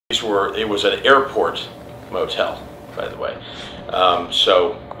it was an airport motel, by the way.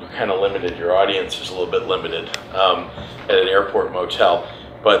 So you're kind of limited, your audience is a little bit limited at an airport motel.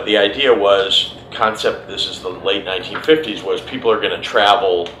 But the idea was, concept, this is the late 1950s, was people are going to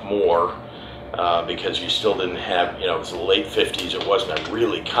travel more because you still didn't have, you know, it was the late 50s, it wasn't a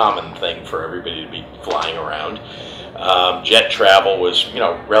really common thing for everybody to be flying around. Jet travel was, you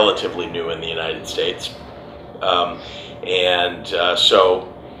know, relatively new in the United States. So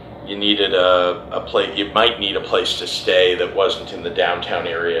you needed a place, you might need a place to stay that wasn't in the downtown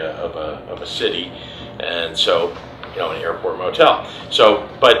area of a city, and so, you know, an airport motel. So,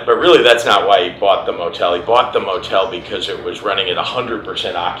 but really that's not why he bought the motel. He bought the motel because it was running at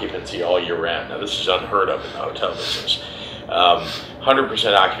 100% occupancy all year round. Now this is unheard of in the hotel business.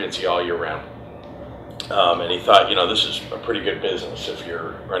 100% occupancy all year round. And he thought, you know, this is a pretty good business if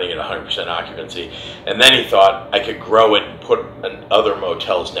you're running at 100% occupancy. And then he thought, I could grow it and put other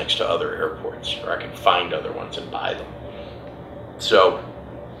motels next to other airports, or I could find other ones and buy them. So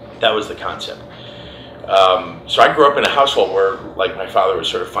that was the concept. So I grew up in a household where, like, my father was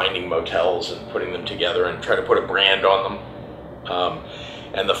sort of finding motels and putting them together and try to put a brand on them.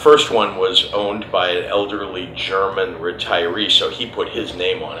 And the first one was owned by an elderly German retiree, so he put his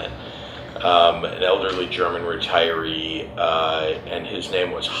name on it. An elderly German retiree, and his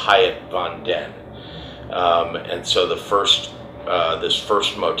name was Hyatt von Den. And so the first, this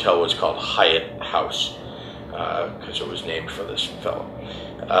first motel was called Hyatt House, because it was named for this fellow.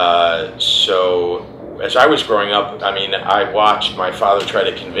 So as I was growing up, I mean, I watched my father try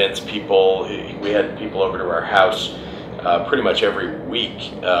to convince people. We had people over to our house pretty much every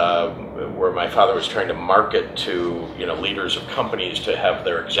week, where my father was trying to market to, you know, leaders of companies to have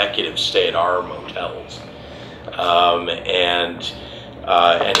their executives stay at our motels, and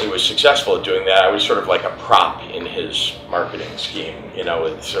he was successful at doing that. I was sort of like a prop in his marketing scheme, you know.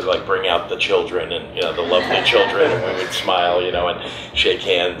 It's sort of like bring out the children, and, you know, the lovely children, and we would smile, you know, and shake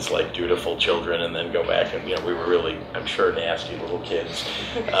hands like dutiful children, and then go back, and, you know, we were really, I'm sure, nasty little kids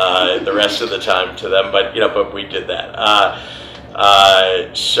the rest of the time to them, but, you know, but we did that.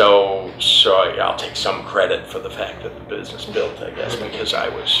 So I'll take some credit for the fact that the business built, I guess, because I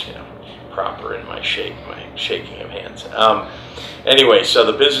was, you know, proper in my shaking of hands. Anyway, so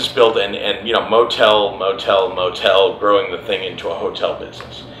the business built, and you know, motel, growing the thing into a hotel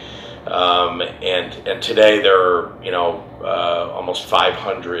business. And today there are, you know, almost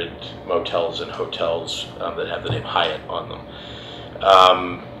 500 motels and hotels that have the name Hyatt on them.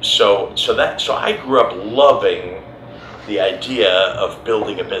 So I grew up loving the idea of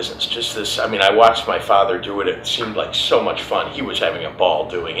building a business. Just this, I mean, I watched my father do it. It seemed like so much fun. He was having a ball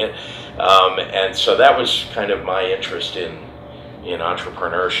doing it. And so that was kind of my interest in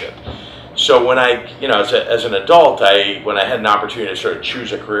entrepreneurship. So when I, you know, as an adult, when I had an opportunity to sort of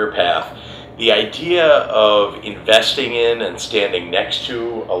choose a career path, the idea of investing in and standing next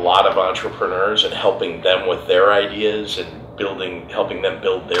to a lot of entrepreneurs and helping them with their ideas and helping them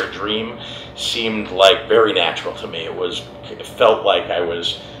build their dream seemed like very natural to me. It felt like I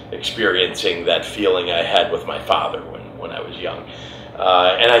was experiencing that feeling I had with my father when I was young.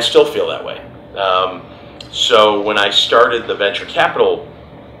 And I still feel that way. So when I started the venture capital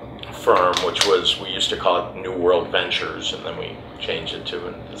firm, which was, we used to call it New World Ventures, and then we changed it to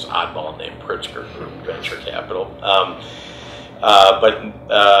this oddball name, Pritzker Group Venture Capital.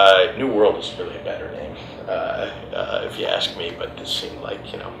 But New World is really a better name, if you ask me, but this seemed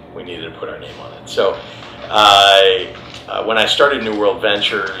like, you know, we needed to put our name on it. So when I started New World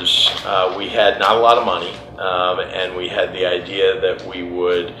Ventures, we had not a lot of money, and we had the idea that we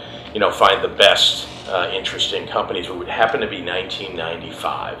would, you know, find the best interesting companies. It would happen to be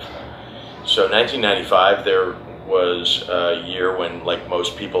 1995. So 1995, there was a year when, like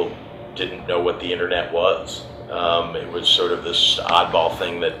most people, didn't know what the internet was. It was sort of this oddball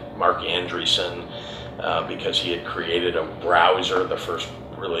thing that Mark Andreessen, because he had created a browser, the first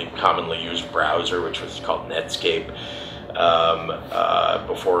really commonly used browser, which was called Netscape,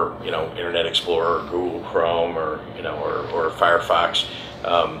 before, you know, Internet Explorer or Google Chrome or, you know, or Firefox,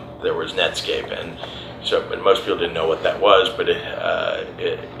 there was Netscape. And so, but most people didn't know what that was, but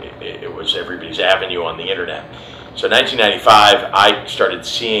it was everybody's avenue on the internet. So 1995, I started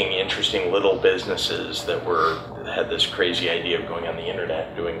seeing interesting little businesses that had this crazy idea of going on the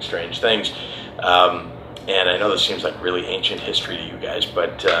internet, doing strange things. And I know this seems like really ancient history to you guys,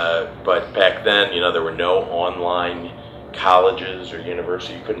 but back then, you know, there were no online colleges or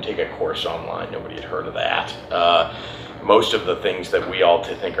universities. You couldn't take a course online. Nobody had heard of that. Most of the things that we all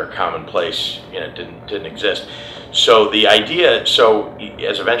think are commonplace, you know, didn't exist. So the idea, so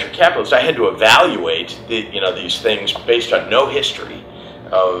as a venture capitalist, I had to evaluate these things based on no history,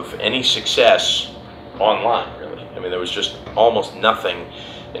 of any success online, really. I mean, there was just almost nothing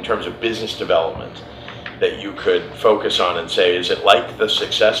in terms of business development that you could focus on and say, is it like the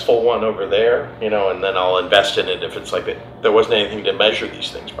successful one over there? And then I'll invest in it if it's like that. There wasn't anything to measure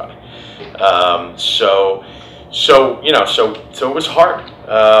these things by. So it was hard.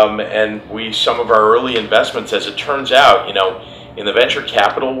 And some of our early investments, as it turns out, in the venture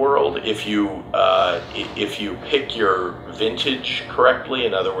capital world, if you pick your vintage correctly,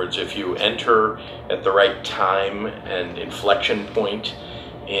 in other words, if you enter at the right time and inflection point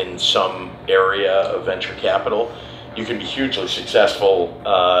in some area of venture capital, you can be hugely successful.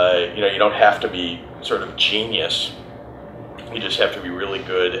 You don't have to be sort of genius. You just have to be really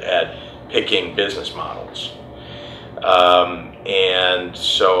good at picking business models. And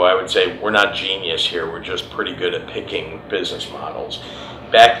so I would say we're not genius here, we're just pretty good at picking business models.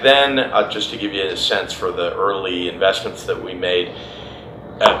 Back then, just to give you a sense for the early investments that we made,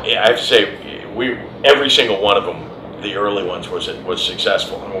 I have to say, every single one of them, the early ones, was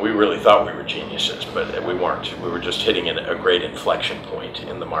successful. I mean, we really thought we were geniuses, but we weren't. We were just hitting a great inflection point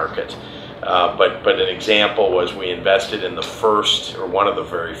in the market. But an example was we invested in the first, or one of the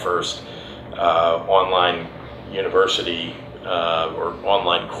very first, online university or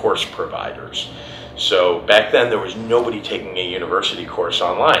online course providers. So back then there was nobody taking a university course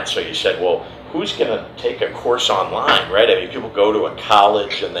online. So you said, well, who's going to take a course online, right? I mean, people go to a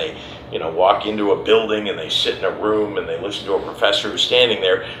college and they, walk into a building and they sit in a room and they listen to a professor who's standing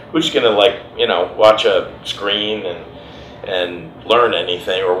there. Who's going to watch a screen and learn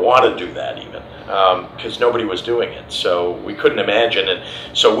anything or want to do that even? Because nobody was doing it. So we couldn't imagine it.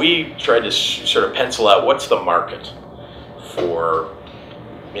 So we tried to sort of pencil out what's the market for,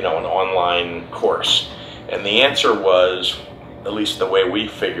 an online course. And the answer was, at least the way we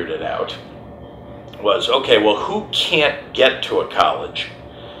figured it out, was, okay, well, who can't get to a college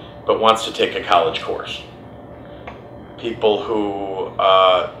but wants to take a college course? People who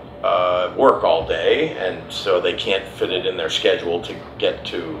work all day, and so they can't fit it in their schedule to get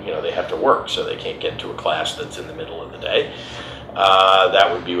to, they have to work, so they can't get to a class that's in the middle of the day.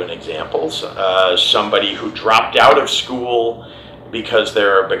 That would be an example. Somebody who dropped out of school because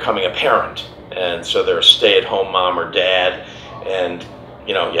they're becoming a parent, and so they're a stay-at-home mom or dad, and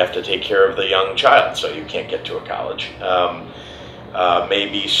you have to take care of the young child, so you can't get to a college.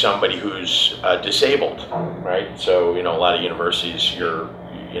 Maybe somebody who's disabled, right? So a lot of universities,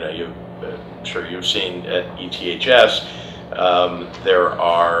 I'm sure you've seen at ETHS, there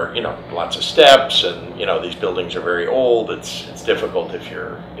are lots of steps, and these buildings are very old. It's difficult if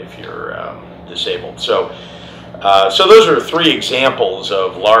you're disabled. So those are three examples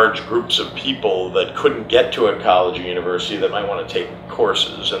of large groups of people that couldn't get to a college or university that might want to take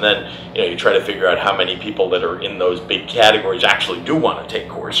courses. And then you try to figure out how many people that are in those big categories actually do want to take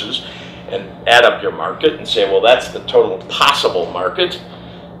courses, and add up your market and say, well, that's the total possible market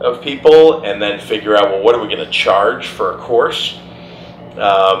of people, and then figure out, well, what are we going to charge for a course?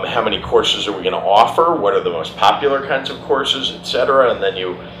 How many courses are we going to offer? What are the most popular kinds of courses, etc.? And then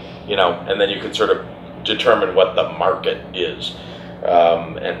you can sort of determine what the market is,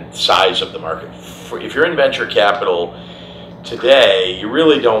 and size of the market. If you're in venture capital today, you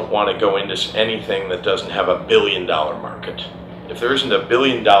really don't want to go into anything that doesn't have $1 billion market. If there isn't $1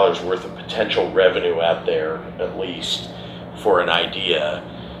 billion worth of potential revenue out there, at least for an idea,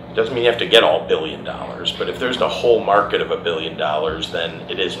 it doesn't mean you have to get all $1 billion, but if there's a whole market of $1 billion, then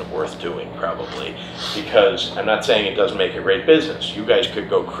it isn't worth doing, probably. Because I'm not saying it doesn't make a great business. You guys could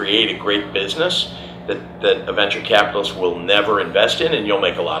go create a great business that a venture capitalist will never invest in, and you'll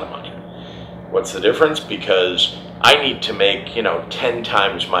make a lot of money. What's the difference? Because I need to make 10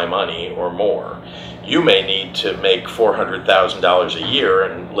 times my money or more. You may need to make $400,000 a year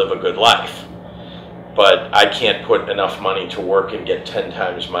and live a good life. But I can't put enough money to work and get 10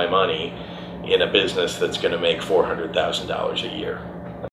 times my money in a business that's going to make $400,000 a year.